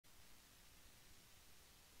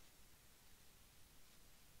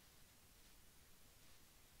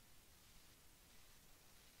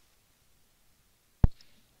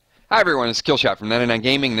Hi everyone, it's Killshot from 99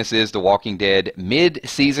 Gaming. This is the Walking Dead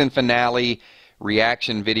mid-season finale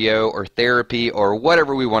reaction video or therapy or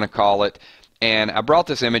whatever we want to call it. And I brought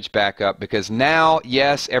this image back up because now,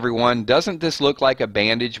 yes, everyone, doesn't this look like a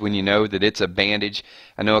bandage when you know that it's a bandage?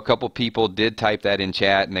 I know a couple people did type that in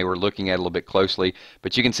chat and they were looking at it a little bit closely,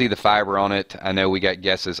 but you can see the fiber on it. I know we got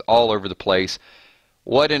guesses all over the place.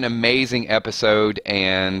 What an amazing episode,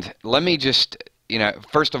 and let me just...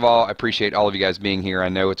 first of all, I appreciate all of you guys being here. I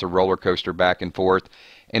know it's a roller coaster back and forth,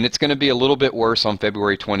 and it's going to be a little bit worse on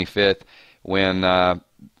February 25th when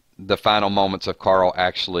the final moments of Carl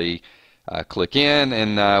actually click in,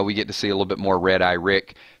 and we get to see a little bit more Red Eye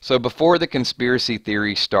Rick. So before the conspiracy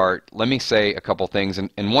theories start, let me say a couple things,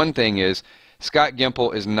 and one thing is Scott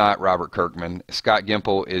Gimple is not Robert Kirkman. Scott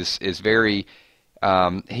Gimple is very...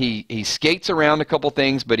 he skates around a couple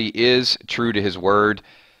things, but he is true to his word.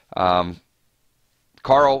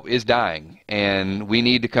 Carl is dying, and we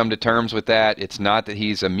need to come to terms with that. It's not that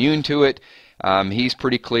he's immune to it. He's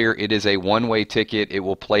pretty clear it is a one-way ticket. It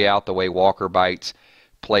will play out the way Walker bites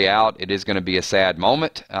play out. It is going to be a sad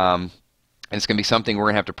moment, and it's going to be something we're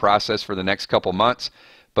going to have to process for the next couple months.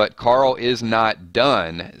 But Carl is not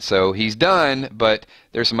done. So he's done, but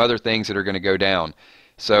there's some other things that are going to go down.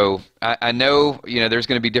 So I know, there's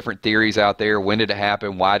going to be different theories out there. When did it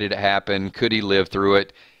happen? Why did it happen? Could he live through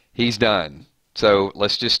it? He's done. So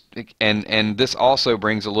let's just, and this also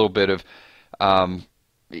brings a little bit of,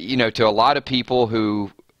 to a lot of people who,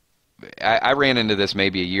 I ran into this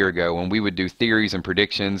maybe a year ago when we would do theories and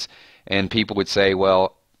predictions, and people would say,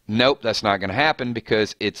 well, nope, that's not going to happen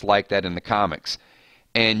because it's like that in the comics.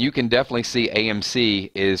 And you can definitely see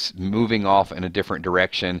AMC is moving off in a different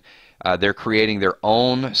direction. They're creating their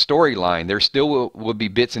own storyline. There still will be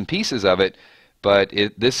bits and pieces of it, but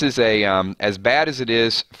this is a as bad as it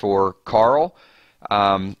is for Carl.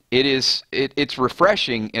 It's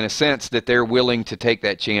refreshing in a sense that they're willing to take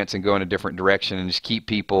that chance and go in a different direction and just keep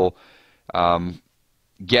people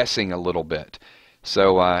guessing a little bit.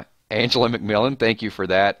 So Angela McMillan, thank you for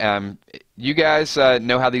that. You guys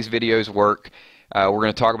know how these videos work. We're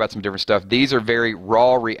going to talk about some different stuff. These are very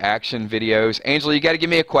raw reaction videos. Angela, you got to give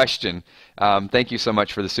me a question. Thank you so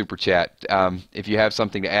much for the super chat. If you have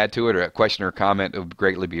something to add to it, or a question or a comment, it would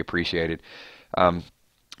greatly be appreciated.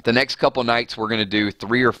 The next couple nights, we're going to do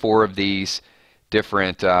 3 or 4 of these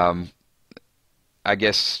different, I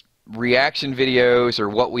guess, reaction videos, or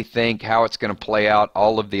what we think, how it's going to play out,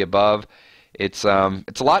 all of the above. It's a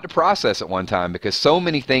lot to process at one time because so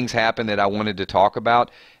many things happen that I wanted to talk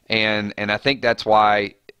about. And I think that's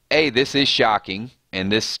why, this is shocking,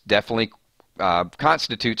 and this definitely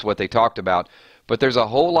constitutes what they talked about. But there's a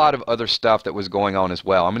whole lot of other stuff that was going on as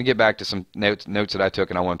well. I'm going to get back to some notes that I took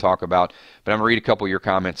and I want to talk about, but I'm going to read a couple of your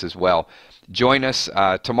comments as well. Join us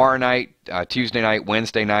tomorrow night, Tuesday night,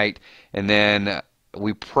 Wednesday night, and then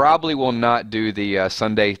we probably will not do the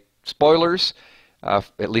Sunday spoilers,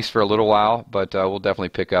 at least for a little while, but we'll definitely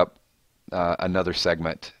pick up another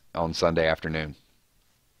segment on Sunday afternoon.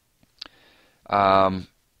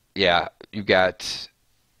 Yeah, you got,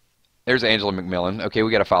 there's Angela McMillan. Okay,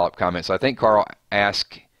 we got a follow-up comment. So I think Carl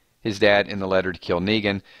asked his dad in the letter to kill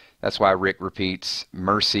Negan. That's why Rick repeats,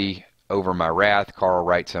 mercy over my wrath. Carl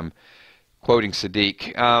writes him, quoting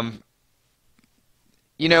Sadiq. I'm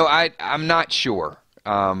not sure.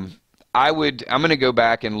 I'm going to go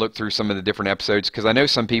back and look through some of the different episodes because I know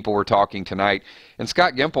some people were talking tonight, and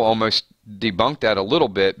Scott Gimple almost debunked that a little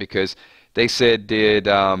bit because they said, did...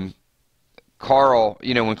 Carl,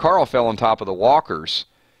 when Carl fell on top of the walkers,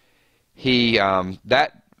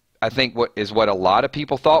 that I think what a lot of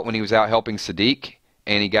people thought when he was out helping Sadiq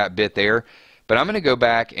and he got bit there. But I'm going to go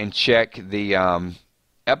back and check the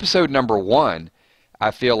episode number 1.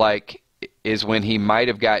 I feel like is when he might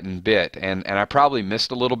have gotten bit, and I probably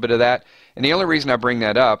missed a little bit of that. And the only reason I bring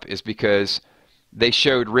that up is because they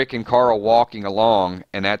showed Rick and Carl walking along,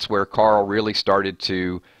 and that's where Carl really started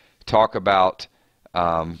to talk about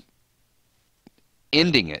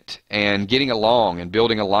ending it and getting along and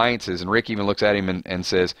building alliances. And Rick even looks at him and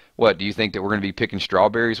says, what, do you think that we're going to be picking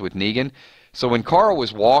strawberries with Negan? So when Carl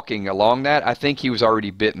was walking along that, I think he was already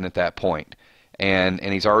bitten at that point. And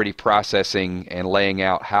he's already processing and laying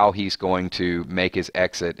out how he's going to make his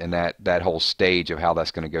exit and that whole stage of how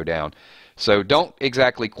that's going to go down. So don't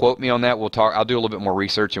exactly quote me on that. I'll do a little bit more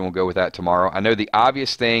research and we'll go with that tomorrow. I know the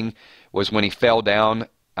obvious thing was when he fell down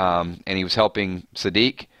and he was helping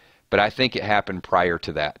Sadiq. But I think it happened prior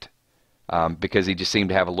to that because he just seemed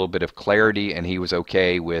to have a little bit of clarity and he was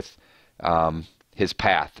okay with his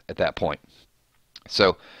path at that point.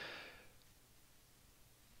 So,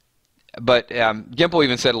 but Gimple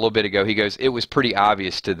even said a little bit ago, he goes, it was pretty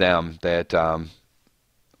obvious to them that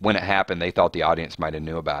when it happened, they thought the audience might have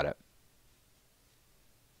knew about it.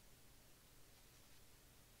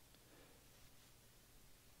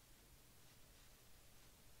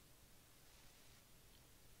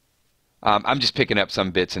 I'm just picking up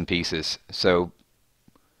some bits and pieces. So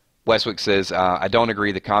Westwick says, I don't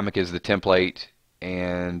agree. The comic is the template,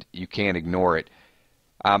 and you can't ignore it.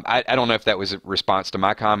 I don't know if that was a response to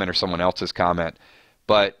my comment or someone else's comment,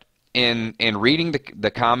 but in reading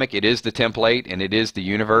the comic, it is the template and it is the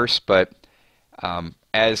universe. But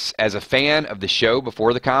as a fan of the show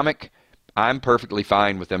before the comic, I'm perfectly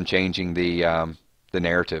fine with them changing the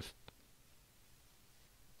narrative.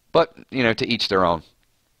 But to each their own.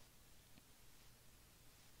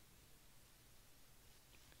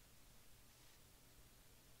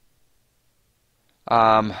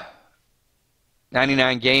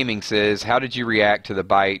 99 Gaming says, how did you react to the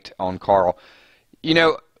bite on Carl?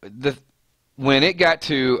 When it got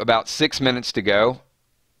to about 6 minutes to go,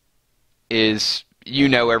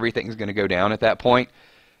 everything's going to go down at that point.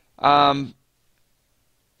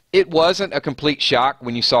 It wasn't a complete shock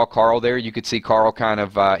when you saw Carl there. You could see Carl kind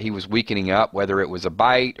of, he was weakening up, whether it was a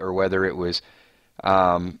bite or whether it was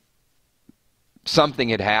something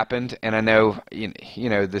had happened. And I know,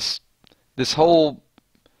 this whole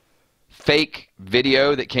fake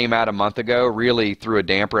video that came out a month ago really threw a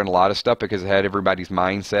damper in a lot of stuff because it had everybody's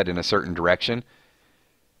mindset in a certain direction.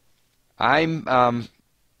 I'm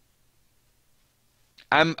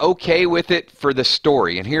okay with it for the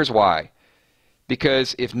story, and here's why.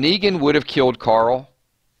 Because if Negan would have killed Carl,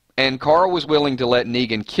 and Carl was willing to let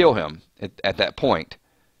Negan kill him at that point,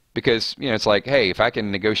 because it's like, hey, if I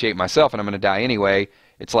can negotiate myself and I'm going to die anyway,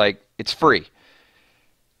 it's like it's free.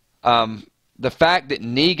 The fact that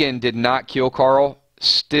Negan did not kill Carl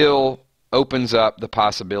still opens up the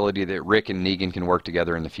possibility that Rick and Negan can work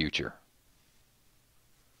together in the future.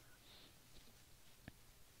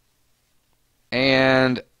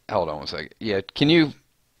 And hold on one second. Yeah,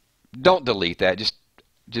 don't delete that.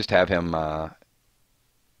 Just have him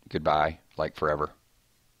goodbye, like forever.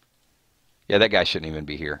 Yeah, that guy shouldn't even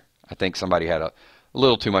be here. I think somebody had a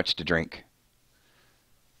little too much to drink.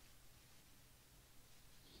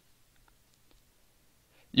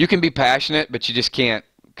 You can be passionate, but you just can't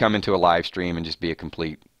come into a live stream and just be a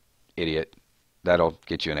complete idiot. That'll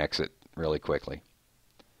get you an exit really quickly.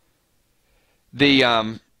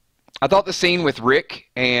 I thought the scene with Rick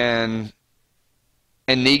and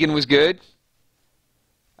Negan was good.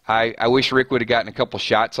 I wish Rick would have gotten a couple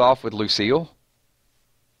shots off with Lucille.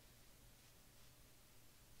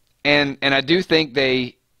 And I do think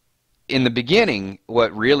in the beginning,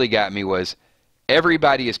 what really got me was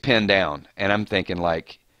everybody is pinned down. And I'm thinking,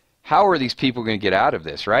 like, how are these people going to get out of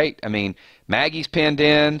this, right? I mean, Maggie's pinned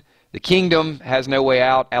in. The kingdom has no way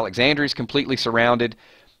out. Alexandria's completely surrounded.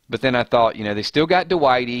 But then I thought, they still got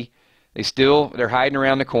Dwighty. They're hiding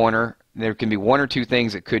around the corner. There can be one or two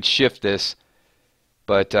things that could shift this.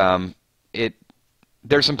 But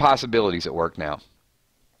there's some possibilities at work now.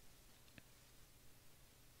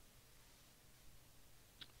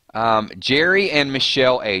 Jerry and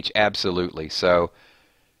Michelle H. Absolutely. So,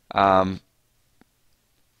 I'm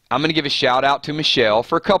going to give a shout out to Michelle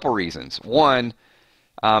for a couple reasons. One,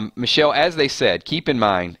 Michelle, as they said, keep in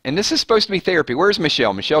mind, and this is supposed to be therapy. Where's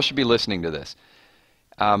Michelle? Michelle should be listening to this.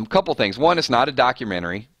 Couple things. One, it's not a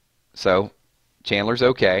documentary, so Chandler's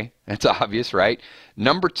okay. That's obvious, right?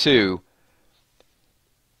 Number two,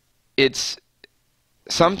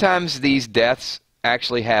 sometimes these deaths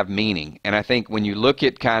actually have meaning, and I think when you look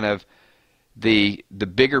at kind of the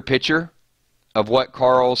bigger picture of what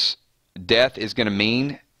Carl's death is going to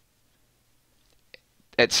mean,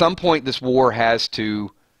 at some point this war has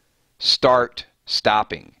to start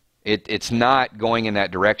stopping. It's not going in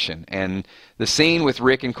that direction. And the scene with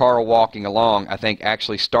Rick and Carl walking along, I think,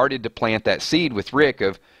 actually started to plant that seed with Rick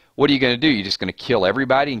of, what are you going to do? You're just going to kill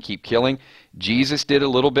everybody and keep killing? Jesus did a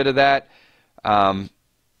little bit of that. And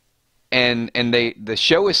the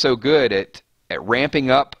show is so good at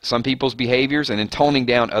ramping up some people's behaviors and then toning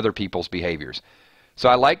down other people's behaviors. So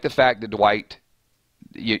I like the fact that Dwight,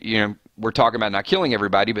 we're talking about not killing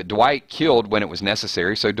everybody, but Dwight killed when it was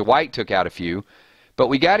necessary. So Dwight took out a few. But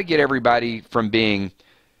we got to get everybody from being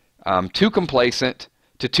too complacent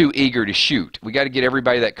to too eager to shoot. We got to get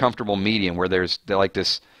everybody that comfortable medium where they're like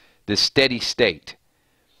this steady state.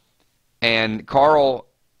 And Carl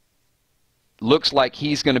looks like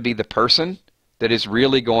he's going to be the person that is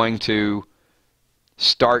really going to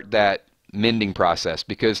start that mending process,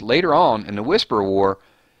 because later on in the Whisperer War,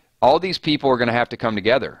 all these people are going to have to come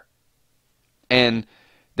together. And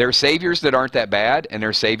there are saviors that aren't that bad, and there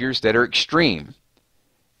are saviors that are extreme.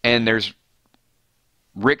 And there's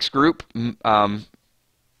Rick's group,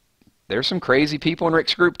 there's some crazy people in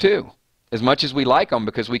Rick's group too. As much as we like them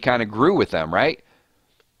because we kind of grew with them, right?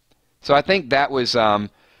 So I think that was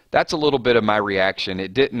that's a little bit of my reaction.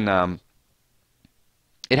 It didn't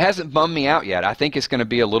it hasn't bummed me out yet. I think it's going to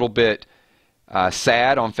be a little bit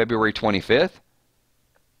sad on February 25th,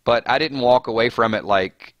 but I didn't walk away from it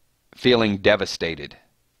like feeling devastated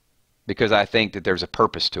because I think that there's a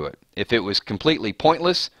purpose to it. If it was completely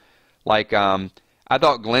pointless, like I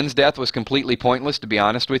thought Glenn's death was completely pointless, to be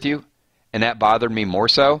honest with you, and that bothered me more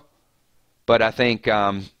so. But I think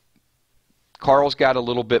Carl's got a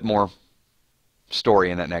little bit more story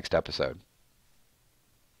in that next episode.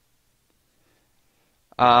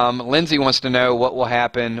 Lindsay wants to know what will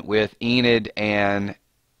happen with Enid and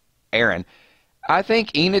Aaron. I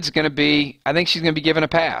think Enid's going to be, I think she's going to be given a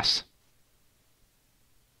pass.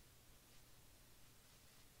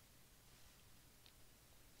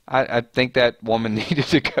 I think that woman needed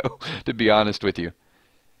to go, to be honest with you.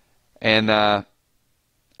 And I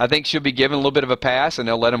think she'll be given a little bit of a pass, and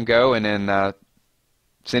they'll let him go, and then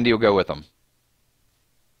Cindy will go with them.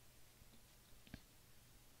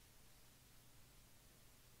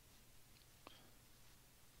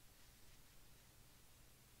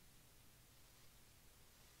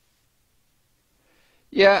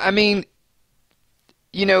 Yeah, I mean,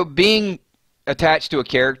 you know, being attached to a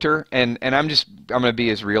character, and I'm going to be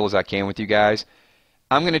as real as I can with you guys.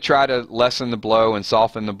 I'm going to try to lessen the blow and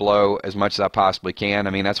soften the blow as much as I possibly can. I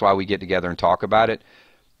mean, that's why we get together and talk about it.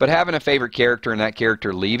 But having a favorite character and that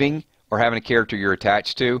character leaving, or having a character you're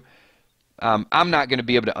attached to, I'm not going to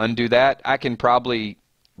be able to undo that. I can probably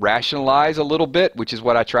rationalize a little bit, which is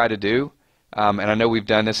what I try to do. And I know we've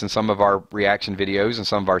done this in some of our reaction videos and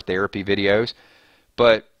some of our therapy videos.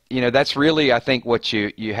 But, you know, that's really, I think, what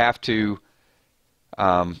you have to,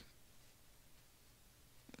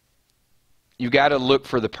 you've got to look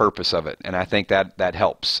for the purpose of it. And I think that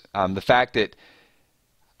helps. The fact that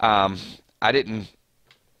I didn't,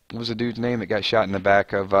 what was the dude's name that got shot in the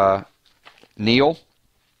back of Neil?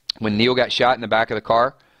 When Neil got shot in the back of the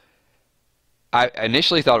car, I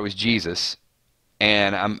initially thought it was Jesus.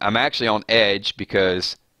 And I'm actually on edge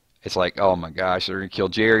because it's like, oh my gosh, they're going to kill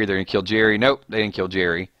Jerry, they're going to kill Jerry. Nope, they didn't kill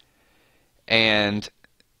Jerry. And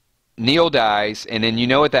Neil dies, and then you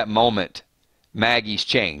know at that moment, Maggie's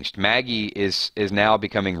changed. Maggie is now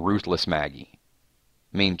becoming ruthless Maggie.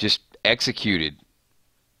 I mean, just executed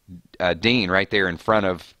Dean right there in front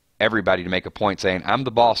of everybody to make a point saying, I'm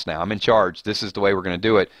the boss now, I'm in charge, this is the way we're going to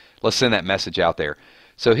do it. Let's send that message out there.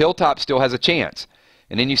 So Hilltop still has a chance.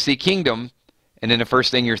 And then you see Kingdom, and then the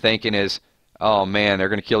first thing you're thinking is, oh man, they're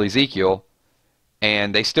going to kill Ezekiel.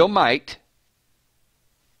 And they still might,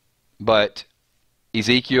 but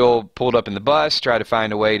Ezekiel pulled up in the bus, tried to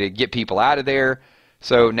find a way to get people out of there.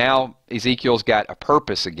 So now Ezekiel's got a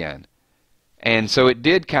purpose again. And so it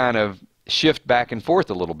did kind of shift back and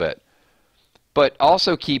forth a little bit. But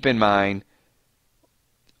also keep in mind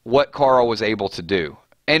what Carl was able to do.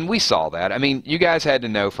 And we saw that. I mean, you guys had to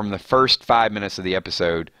know from the first 5 minutes of the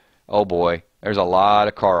episode, oh boy, there's a lot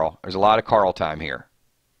of Carl. There's a lot of Carl time here.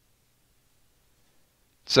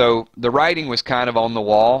 So the writing was kind of on the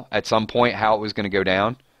wall at some point how it was going to go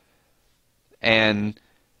down. And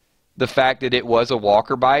the fact that it was a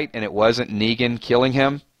walker bite and it wasn't Negan killing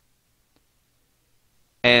him.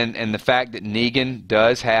 And the fact that Negan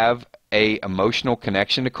does have a emotional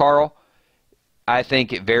connection to Carl, I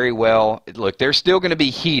think it very well, look, they're still going to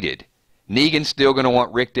be heated. Negan's still going to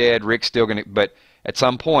want Rick dead, Rick's still going to, but at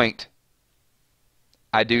some point,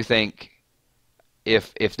 I do think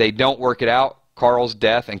if they don't work it out, Carl's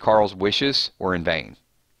death and Carl's wishes were in vain.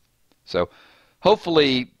 So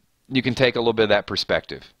hopefully you can take a little bit of that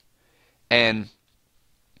perspective. And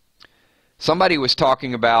somebody was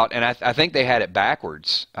talking about, and I think they had it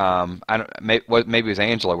backwards. Maybe it was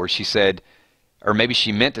Angela where she said, or maybe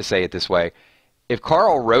she meant to say it this way, if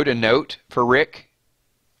Carl wrote a note for Rick,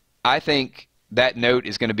 I think that note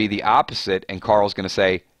is going to be the opposite, and Carl's going to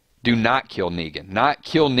say, do not kill Negan. Not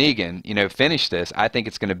kill Negan, you know, finish this. I think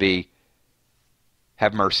it's going to be,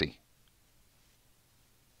 have mercy.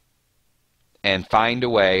 And find a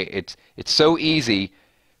way. It's so easy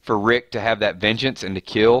for Rick to have that vengeance and to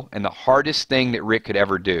kill, and the hardest thing that Rick could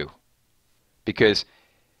ever do. Because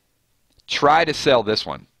try to sell this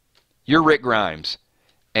one. You're Rick Grimes,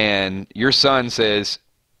 and your son says,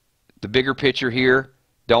 the bigger picture here,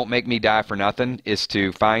 don't make me die for nothing, is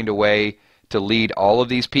to find a way to lead all of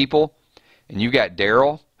these people. And you got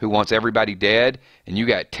Daryl, who wants everybody dead, and you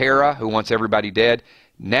got Tara, who wants everybody dead.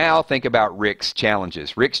 Now think about Rick's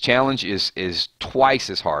challenges. Rick's challenge is twice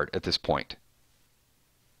as hard at this point.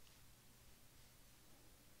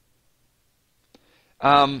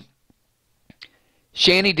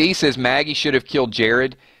 Shanny D says Maggie should have killed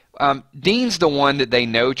Jared. Dean's the one that they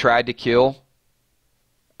know tried to kill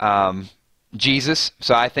Jesus,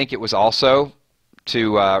 so I think it was also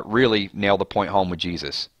to really nail the point home with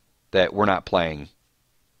Jesus, that we're not playing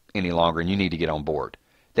any longer and you need to get on board.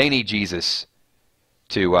 They need Jesus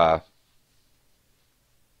to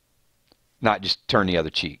not just turn the other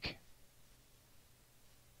cheek.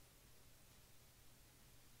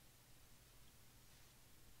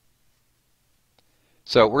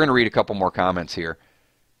 So we're going to read a couple more comments here.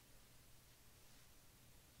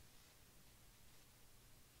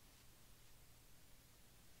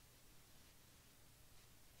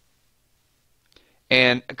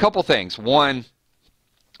 And a couple things. One,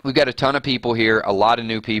 we've got a ton of people here, a lot of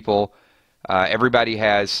new people. Everybody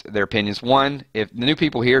has their opinions. One, if the new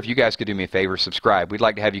people here, if you guys could do me a favor, subscribe. We'd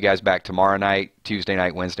like to have you guys back tomorrow night, Tuesday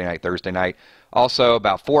night, Wednesday night, Thursday night. Also,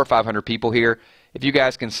 about 400 or 500 people here. If you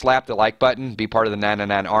guys can slap the like button, be part of the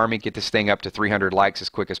 999 Army, get this thing up to 300 likes as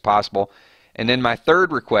quick as possible. And then my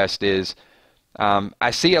third request is,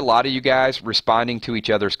 I see a lot of you guys responding to each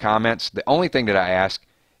other's comments. The only thing that I ask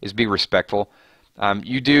is be respectful. There's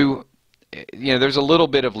a little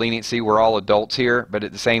bit of leniency. We're all adults here, but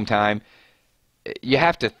at the same time, you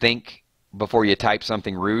have to think before you type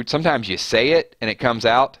something rude. Sometimes you say it and it comes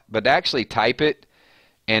out, but to actually type it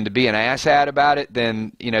and to be an asshat about it,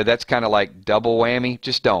 then, that's kind of like double whammy.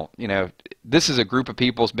 Just don't. This is a group of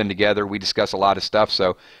people that's been together. We discuss a lot of stuff,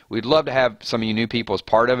 so we'd love to have some of you new people as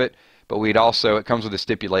part of it, but it comes with a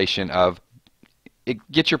stipulation of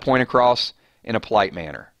get your point across in a polite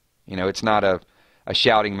manner. It's not a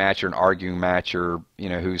shouting match or an arguing match or,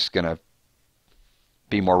 who's going to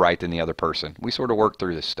be more right than the other person. We sort of work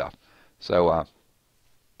through this stuff. So,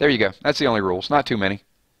 there you go. That's the only rules. Not too many.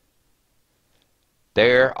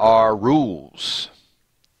 There are rules.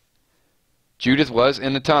 Judith was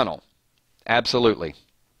in the tunnel. Absolutely.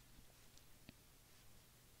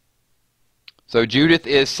 So Judith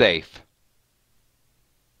is safe.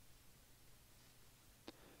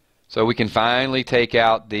 So we can finally take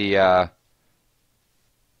out the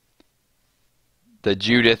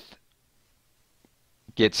Judith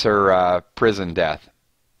gets her prison death.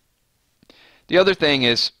 The other thing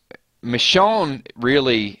is, Michonne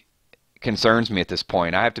really concerns me at this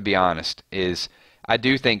point. I have to be honest, is I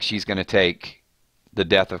do think she's going to take the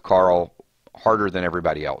death of Carl harder than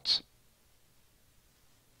everybody else.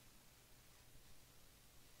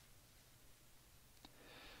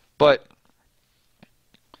 But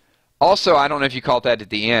also, I don't know if you caught that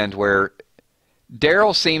at the end, where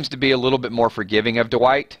Daryl seems to be a little bit more forgiving of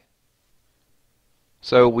Dwight.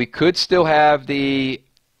 So we could still have the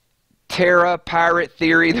Tara pirate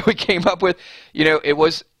theory that we came up with. It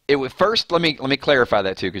was first, let me clarify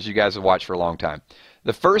that too, because you guys have watched for a long time.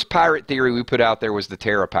 The first pirate theory we put out there was the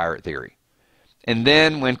Tara pirate theory. And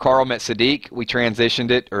then when Carl met Sadiq, we transitioned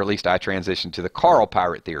it, or at least I transitioned to the Carl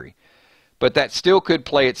pirate theory. But that still could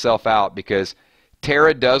play itself out because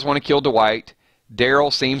Tara does want to kill Dwight.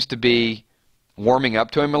 Daryl seems to be warming up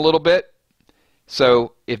to him a little bit.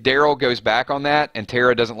 So if Daryl goes back on that and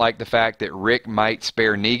Tara doesn't like the fact that Rick might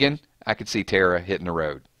spare Negan, I could see Tara hitting the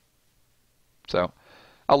road. So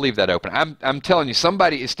I'll leave that open. I'm telling you,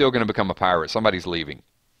 somebody is still going to become a pirate. Somebody's leaving.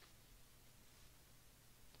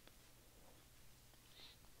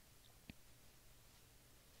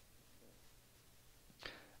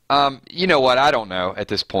 You know what? I don't know at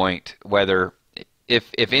this point whether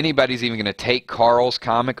if anybody's even going to take Carl's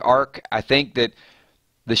comic arc. I think that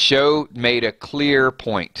the show made a clear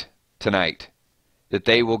point tonight that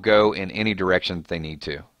they will go in any direction that they need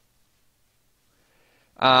to.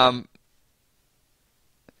 I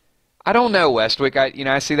don't know, Westwick.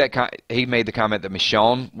 I see that he made the comment that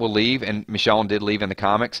Michonne will leave, and Michonne did leave in the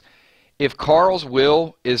comics. If Carl's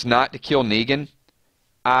will is not to kill Negan,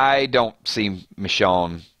 I don't see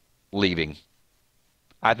Michonne leaving.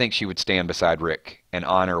 I think she would stand beside Rick and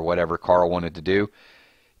honor whatever Carl wanted to do.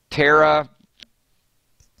 Tara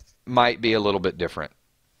might be a little bit different.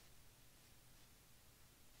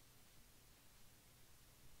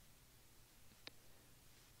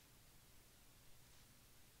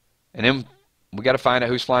 And then we got to find out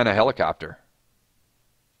who's flying a helicopter.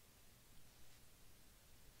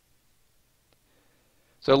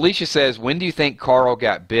 So Alicia says, when do you think Carl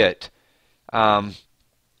got bit?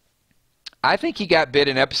 I think he got bit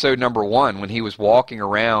in episode number 1 when he was walking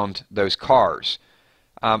around those cars.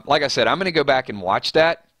 Like I said, I'm going to go back and watch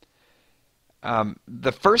that.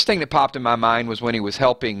 The first thing that popped in my mind was when he was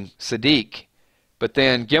helping Sadiq, but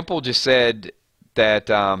then Gimple just said that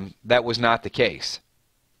that was not the case.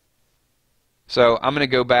 So I'm going to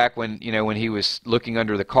go back when, when he was looking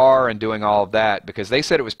under the car and doing all of that, because they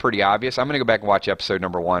said it was pretty obvious. I'm going to go back and watch episode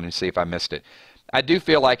number 1 and see if I missed it. I do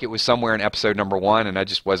feel like it was somewhere in episode number 1, and I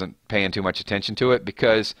just wasn't paying too much attention to it,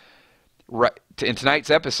 because in tonight's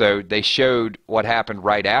episode, they showed what happened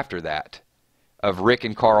right after that, of Rick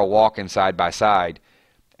and Carl walking side by side.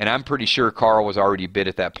 And I'm pretty sure Carl was already bit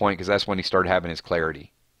at that point, because that's when he started having his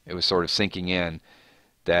clarity. It was sort of sinking in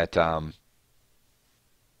that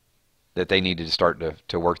that they needed to start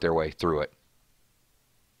to work their way through it.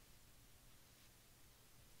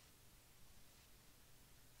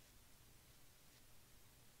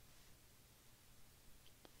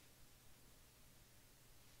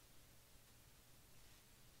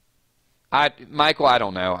 Michael, I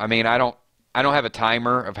don't know. I mean, I don't have a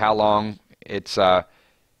timer of how long it's the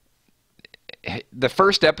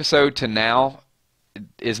first episode to now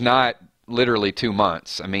is not literally 2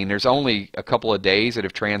 months. I mean, there's only a couple of days that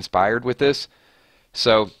have transpired with this.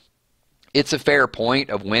 So it's a fair point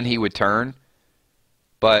of when he would turn,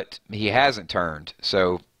 but he hasn't turned.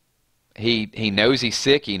 So he knows he's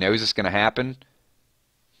sick. He knows it's going to happen.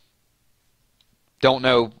 Don't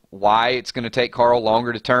know why it's going to take Carl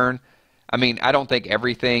longer to turn. I mean, I don't think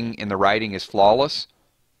everything in the writing is flawless.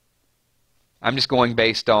 I'm just going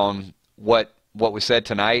based on what was said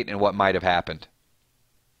tonight and what might have happened.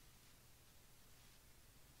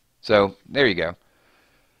 So, there you go.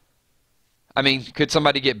 I mean, could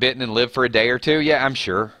somebody get bitten and live for a day or two? Yeah, I'm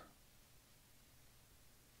sure.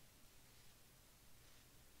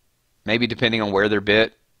 Maybe depending on where they're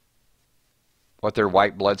bit, what their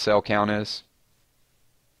white blood cell count is,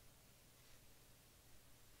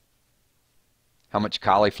 how much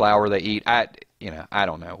cauliflower they eat. I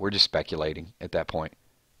don't know. We're just speculating at that point.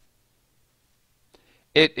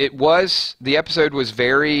 The episode was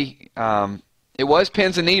very, it was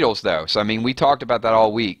pins and needles though. So, I mean, we talked about that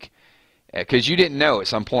all week. Because you didn't know at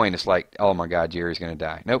some point, it's like, oh my God, Jerry's going to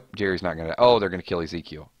die. Nope, Jerry's not going to die. Oh, they're going to kill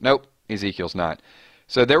Ezekiel. Nope, Ezekiel's not.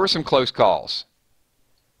 So there were some close calls.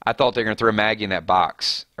 I thought they were going to throw Maggie in that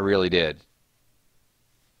box. I really did.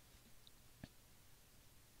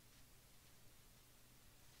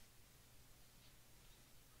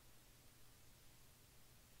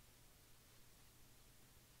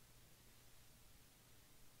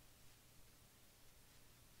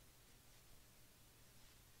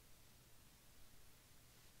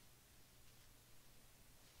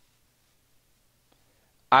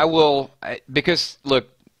 I will, because look,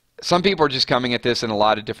 some people are just coming at this in a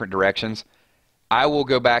lot of different directions. I will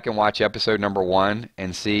go back and watch episode number 1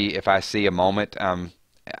 and see if I see a moment.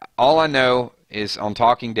 All I know is on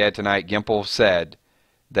Talking Dead tonight, Gimple said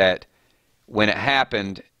that when it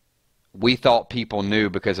happened, we thought people knew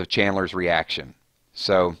because of Chandler's reaction.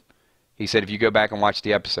 So he said if you go back and watch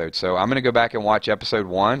the episode. So I'm going to go back and watch episode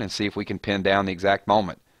 1 and see if we can pin down the exact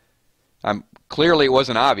moment. Clearly it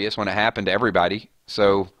wasn't obvious when it happened to everybody.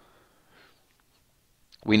 So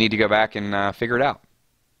we need to go back and figure it out.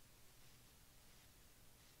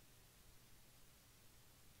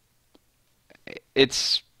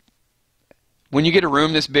 It's when you get a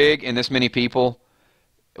room this big and this many people,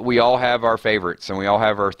 we all have our favorites and we all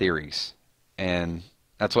have our theories. And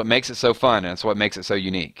that's what makes it so fun, and that's what makes it so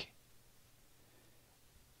unique.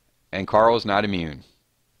 And Carl's not immune.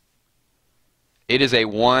 It is a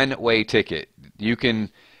one-way ticket.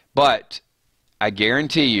 But I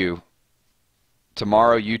guarantee you,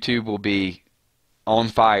 tomorrow YouTube will be on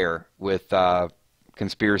fire with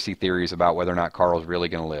conspiracy theories about whether or not Carl's really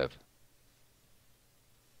going to live.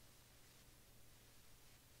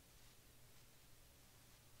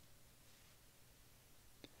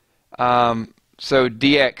 So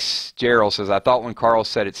DX Gerald says, I thought when Carl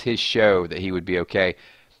said it's his show that he would be okay.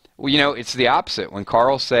 Well, it's the opposite. When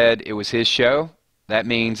Carl said it was his show, that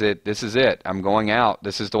means that this is it. I'm going out.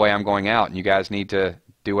 This is the way I'm going out, and you guys need to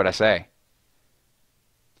do what I say.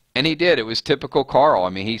 And he did. It was typical Carl. I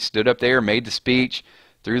mean, he stood up there, made the speech,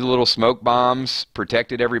 threw the little smoke bombs,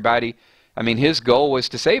 protected everybody. I mean, his goal was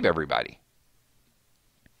to save everybody.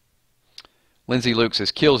 Lindsay Luke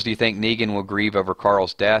says, Kills, do you think Negan will grieve over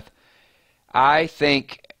Carl's death? I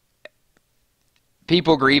think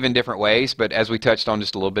people grieve in different ways, but as we touched on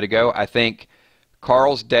just a little bit ago, I think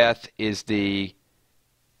Carl's death is the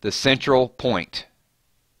central point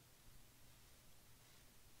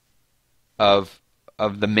of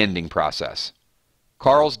the mending process.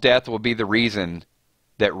 Carl's death will be the reason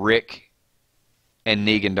that Rick and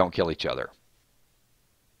Negan don't kill each other.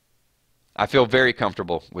 I feel very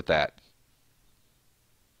comfortable with that.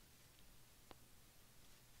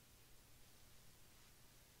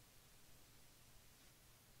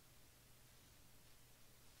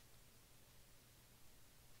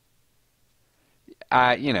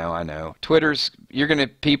 I know.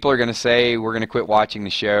 People are gonna say we're gonna quit watching the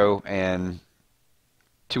show, and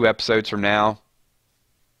 2 episodes from now,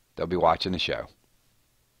 they'll be watching the show.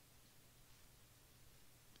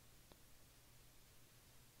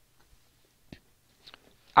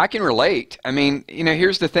 I can relate. I mean,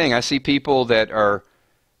 here's the thing. I see people they're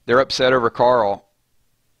upset over Carl,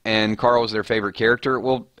 and Carl was their favorite character.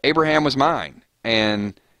 Well, Abraham was mine.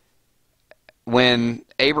 And when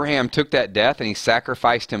Abraham took that death and he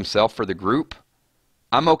sacrificed himself for the group,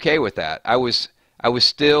 I'm okay with that. I was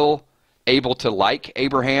still able to like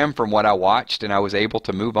Abraham from what I watched, and I was able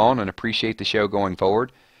to move on and appreciate the show going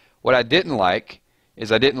forward. What I didn't like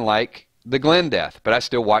is I didn't like the Glenn death, but I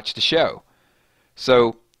still watched the show.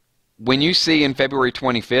 So when you see in February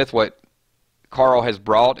 25th what Carl has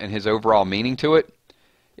brought and his overall meaning to it,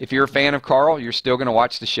 if you're a fan of Carl, you're still going to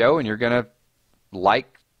watch the show and you're going to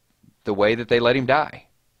like the way that they let him die.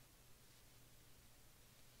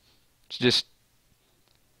 It's just,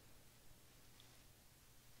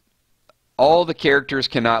 all the characters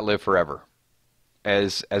cannot live forever.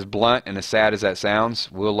 As blunt and as sad as that sounds,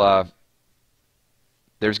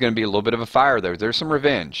 there's going to be a little bit of a fire there. There's some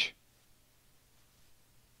revenge.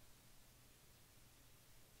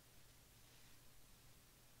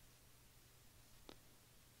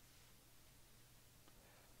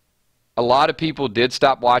 A lot of people did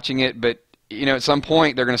stop watching it, but at some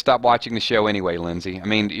point they're going to stop watching the show anyway, Lindsay. I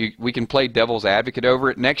mean, we can play devil's advocate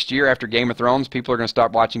over it. Next year after Game of Thrones, people are going to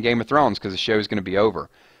start watching Game of Thrones because the show is going to be over.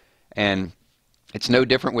 And it's no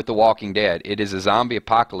different with The Walking Dead. It is a zombie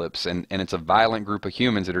apocalypse, and it's a violent group of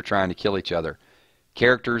humans that are trying to kill each other.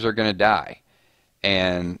 Characters are going to die.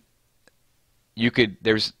 And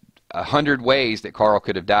there's 100 ways that Carl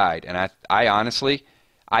could have died. And I honestly,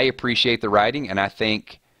 I appreciate the writing, and I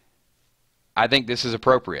think this is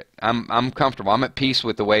appropriate. I'm comfortable. I'm at peace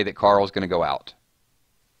with the way that Carl's going to go out.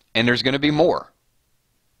 And there's going to be more.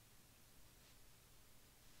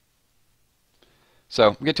 So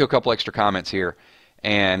we'll get to a couple extra comments here.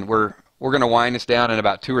 And we're going to wind this down in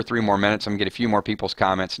about 2 or 3 more minutes. I'm going to get a few more people's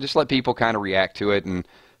comments and just let people kind of react to it. And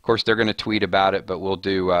of course they're going to tweet about it, but we'll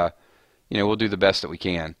do we'll do the best that we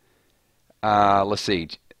can. Let's see.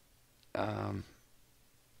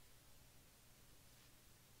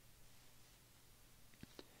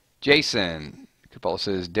 Jason Capola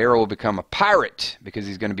says Daryl will become a pirate because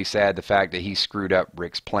he's going to be sad the fact that he screwed up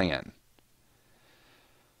Rick's plan.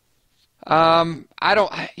 I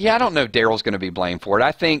don't know if Daryl's going to be blamed for it.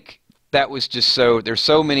 I think that was just there's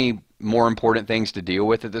so many more important things to deal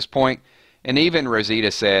with at this point. And even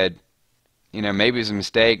Rosita said, maybe it was a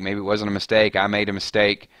mistake, maybe it wasn't a mistake, I made a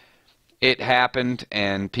mistake. It happened,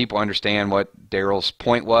 and people understand what Daryl's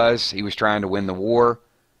point was. He was trying to win the war.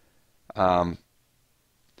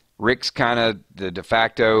 Rick's kind of the de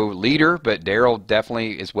facto leader, but Daryl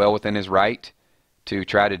definitely is well within his right to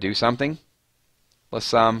try to do something.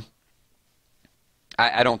 Let's I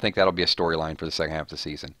don't think that'll be a storyline for the second half of the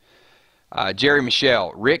season. Jerry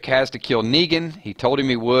Michelle, Rick has to kill Negan. He told him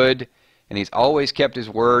he would, and he's always kept his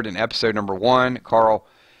word in episode number 1. Carl,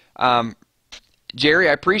 Jerry,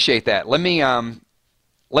 I appreciate that. Let me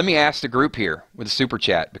ask the group here with the super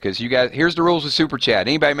chat, because you guys, here's the rules with super chat.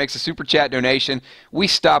 Anybody makes a super chat donation, we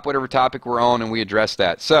stop whatever topic we're on and we address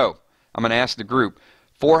that. So I'm going to ask the group,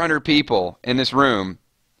 400 people in this room,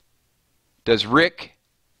 does Rick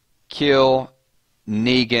kill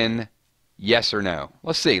Negan, yes or no?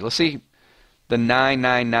 Let's see the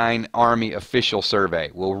 999 Army official survey.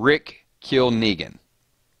 Will Rick kill Negan?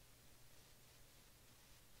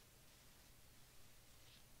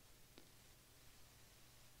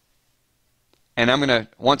 And I'm going to,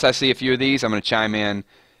 once I see a few of these, I'm going to chime in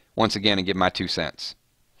once again and give my 2 cents.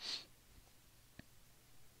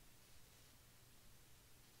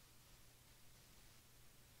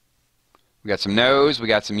 We got some no's, we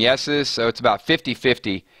got some yeses, so it's about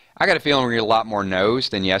 50-50. I got a feeling we're going to get a lot more no's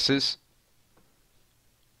than yeses.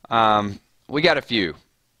 We got a few.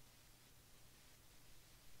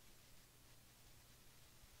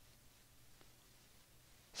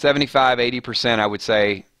 "75, 80%, I would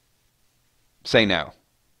say no.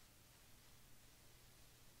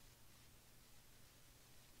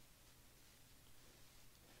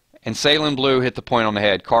 And Salem Blue hit the point on the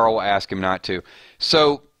head. Carl will ask him not to.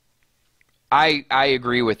 So I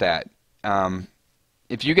agree with that.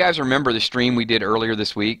 If you guys remember the stream we did earlier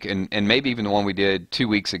this week, and maybe even the one we did 2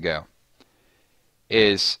 weeks ago,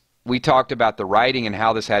 is we talked about the writing and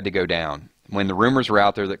how this had to go down when the rumors were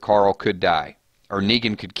out there that Carl could die, or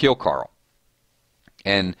Negan could kill Carl.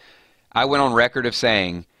 And I went on record of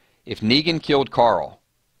saying, if Negan killed Carl,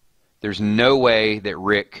 there's no way that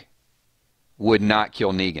Rick would not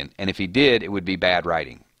kill Negan. And if he did, it would be bad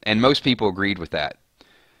writing. And most people agreed with that.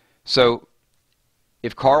 So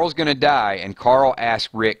if Carl's going to die and Carl asked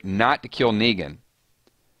Rick not to kill Negan,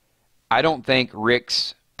 I don't think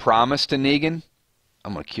Rick's promise to Negan,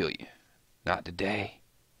 I'm going to kill you. Not today,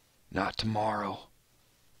 not tomorrow,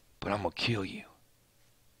 but I'm going to kill you.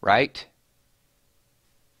 Right?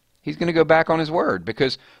 He's going to go back on his word,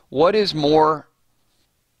 because what is more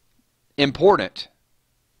important,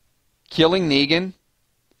 killing Negan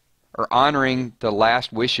or honoring the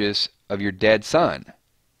last wishes of your dead son?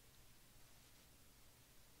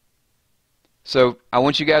 So I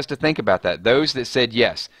want you guys to think about that. Those that said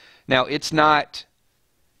yes. Now, it's not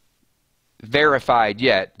verified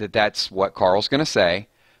yet that that's what Carl's going to say,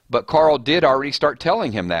 but Carl did already start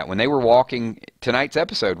telling him that when they were walking, tonight's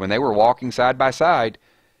episode, when they were walking side by side.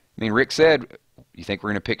 I mean, Rick said, you think we're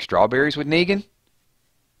going to pick strawberries with Negan?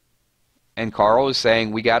 And Carl is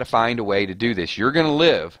saying, we got to find a way to do this. You're going to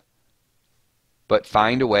live, but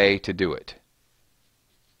find a way to do it.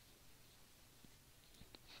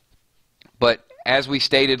 But as we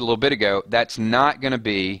stated a little bit ago, that's not going to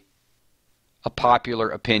be a popular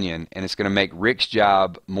opinion, and it's going to make Rick's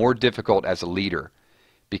job more difficult as a leader,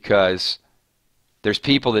 because there's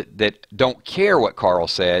people that don't care what Carl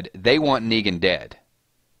said. They want Negan dead.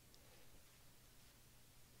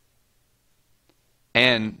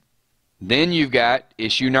 And then you've got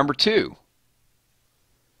issue number 2.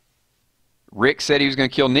 Rick said he was going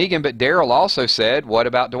to kill Negan, but Daryl also said, what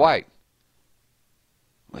about Dwight?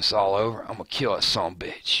 When it's all over, I'm going to kill a son of a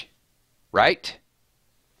bitch. Right?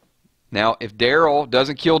 Now, if Daryl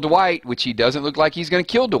doesn't kill Dwight, which he doesn't look like he's going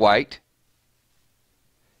to kill Dwight.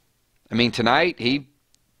 I mean, tonight he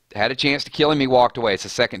had a chance to kill him. He walked away. It's the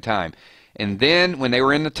second time. And then when they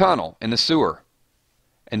were in the tunnel, in the sewer,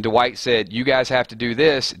 and Dwight said, you guys have to do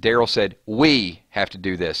this, Daryl said, we have to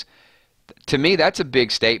do this. To me, that's a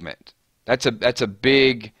big statement. That's a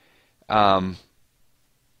big olive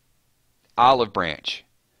branch.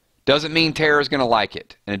 Doesn't mean Tara's going to like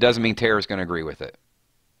it, and it doesn't mean Tara's going to agree with it.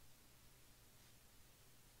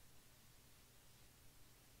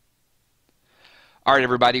 All right,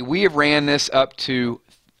 everybody, we have ran this up to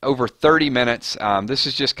over 30 minutes. This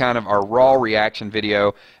is just kind of our raw reaction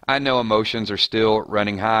video. I know emotions are still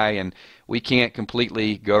running high, and we can't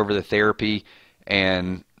completely go over the therapy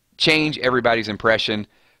and change everybody's impression.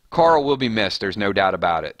 Carl will be missed, there's no doubt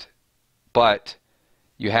about it. But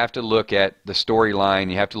you have to look at the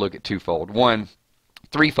storyline. You have to look at threefold.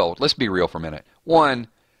 Let's be real for a minute. One,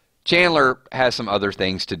 Chandler has some other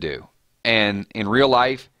things to do. And in real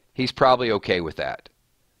life, he's probably okay with that.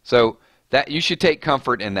 So that you should take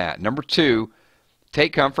comfort in that. Number 2,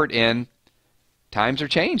 take comfort in times are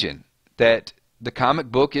changing. That the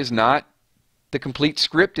comic book is not the complete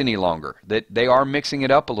script any longer. That they are mixing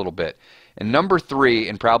it up a little bit. And number 3,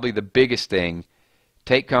 and probably the biggest thing,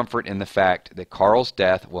 take comfort in the fact that Carl's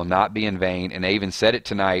death will not be in vain. And I even said it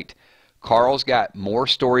tonight, Carl's got more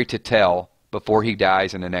story to tell before he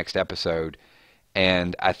dies in the next episode.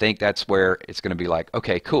 And I think that's where it's going to be like,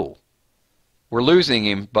 okay, cool. We're losing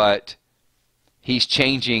him, but he's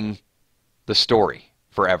changing the story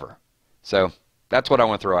forever. So that's what I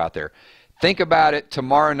want to throw out there. Think about it.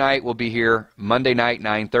 Tomorrow night we'll be here, Monday night,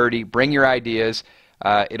 9:30. Bring your ideas.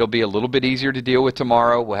 It'll be a little bit easier to deal with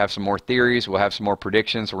tomorrow. We'll have some more theories. We'll have some more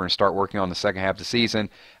predictions. We're going to start working on the second half of the season.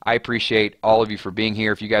 I appreciate all of you for being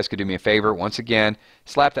here. If you guys could do me a favor, once again,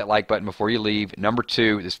 slap that like button before you leave. Number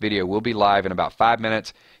 2, this video will be live in about 5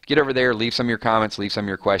 minutes. Get over there, leave some of your comments, leave some of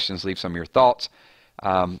your questions, leave some of your thoughts.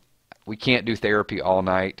 We can't do therapy all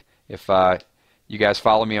night. If you guys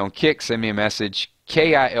follow me on Kick, send me a message,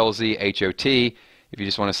 KILZHOT. If you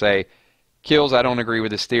just want to say, Kills, I don't agree with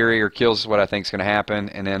this theory, or Kills is what I think is going to happen,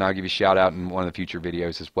 and then I'll give you a shout out in one of the future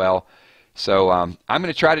videos as well. So I'm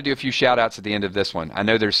going to try to do a few shout outs at the end of this one. I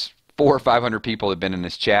know there's 400 or 500 people that have been in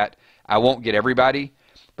this chat. I won't get everybody,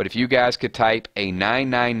 but if you guys could type a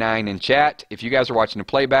 999 in chat. If you guys are watching the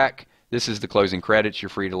playback, this is the closing credits. You're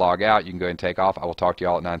free to log out. You can go ahead and take off. I will talk to you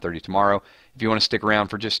all at 9:30 tomorrow. If you want to stick around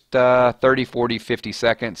for just 30, 40, 50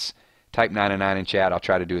 seconds, type 999 in chat. I'll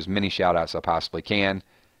try to do as many shout outs as I possibly can.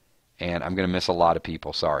 And I'm going to miss a lot of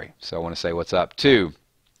people, sorry. So I want to say what's up to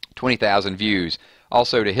 20,000 views.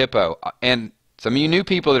 Also to Hippo. And some of you new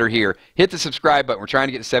people that are here, hit the subscribe button. We're trying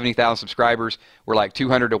to get to 70,000 subscribers. We're like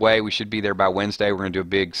 200 away. We should be there by Wednesday. We're going to do a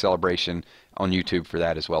big celebration on YouTube for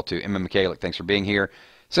that as well, too. Emma McCallick, thanks for being here.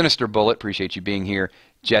 Sinister Bullet, appreciate you being here.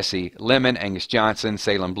 Jesse Lemon, Angus Johnson,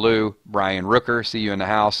 Salem Blue, Brian Rooker, see you in the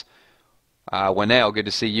house. Winnell, good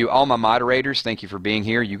to see you. All my moderators, thank you for being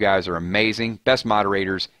here. You guys are amazing. Best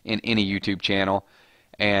moderators in any YouTube channel.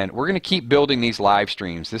 And we're going to keep building these live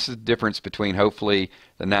streams. This is the difference between hopefully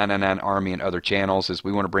the 999 Army and other channels, is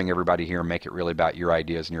we want to bring everybody here and make it really about your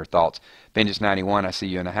ideas and your thoughts. Vengeance91, I see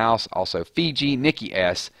you in the house. Also Fiji, Nikki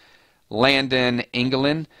S., Landon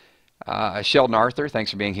England, Sheldon Arthur,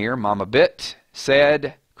 thanks for being here. Mama Bit,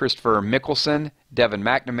 Said, Christopher Mickelson, Devin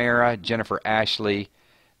McNamara, Jennifer Ashley,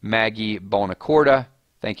 Maggie Bonacorda,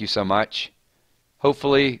 thank you so much.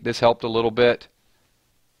 Hopefully this helped a little bit.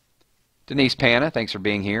 Denise Panna, thanks for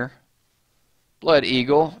being here. Blood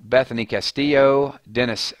Eagle, Bethany Castillo,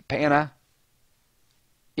 Dennis Panna,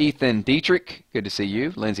 Ethan Dietrich, good to see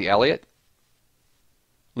you. Lindsay Elliott,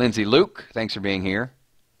 Lindsay Luke, thanks for being here.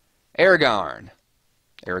 Aragorn,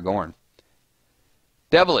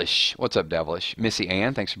 Devilish, what's up Devilish? Missy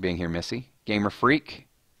Ann, thanks for being here Missy. Gamer Freak,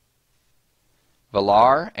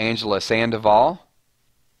 Valar, Angela Sandoval,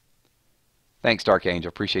 thanks Dark Angel,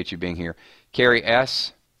 appreciate you being here. Carrie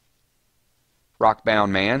S., Rockbound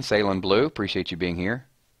Man, Salem Blue, appreciate you being here.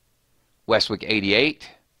 Westwick 88,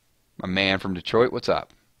 my man from Detroit, what's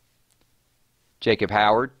up? Jacob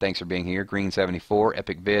Howard, thanks for being here. Green 74,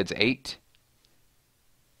 Epic Vids 8.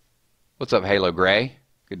 What's up Halo Gray?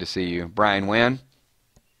 Good to see you. Brian Wynn.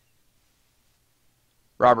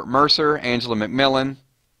 Robert Mercer, Angela McMillan.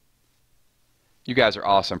 You guys are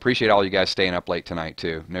awesome. Appreciate all you guys staying up late tonight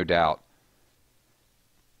too, no doubt.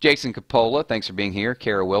 Jason Capola, thanks for being here.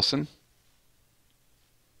 Kara Wilson.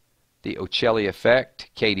 The Ocelli Effect,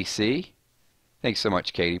 Katie C. Thanks so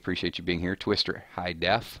much, Katie. Appreciate you being here. Twister High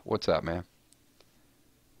Def. What's up, man?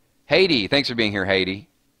 Haiti. Thanks for being here, Haiti.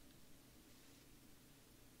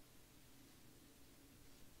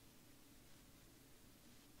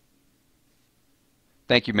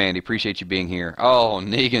 Thank you, Mandy. Appreciate you being here. Oh,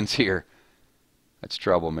 Negan's here. That's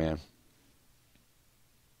trouble, man.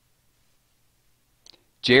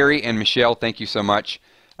 Jerry and Michelle, thank you so much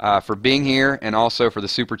for being here, and also for the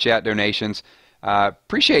Super Chat donations.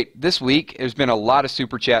 Appreciate this week. There's been a lot of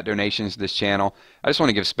Super Chat donations to this channel. I just want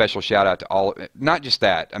to give a special shout out to all, not just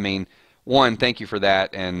that. I mean, one, thank you for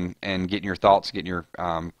that and getting your thoughts, getting your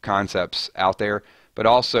concepts out there, but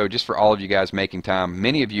also just for all of you guys making time.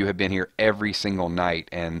 Many of you have been here every single night,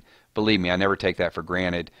 and believe me, I never take that for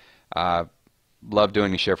granted. Love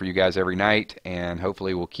doing the show for you guys every night, and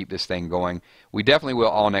hopefully we'll keep this thing going. We definitely will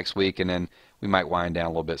all next week, and then we might wind down a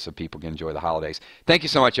little bit so people can enjoy the holidays. Thank you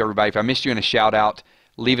so much, everybody. If I missed you in a shout-out,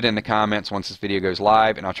 leave it in the comments once this video goes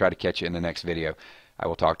live, and I'll try to catch you in the next video. I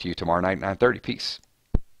will talk to you tomorrow night at 9:30. Peace.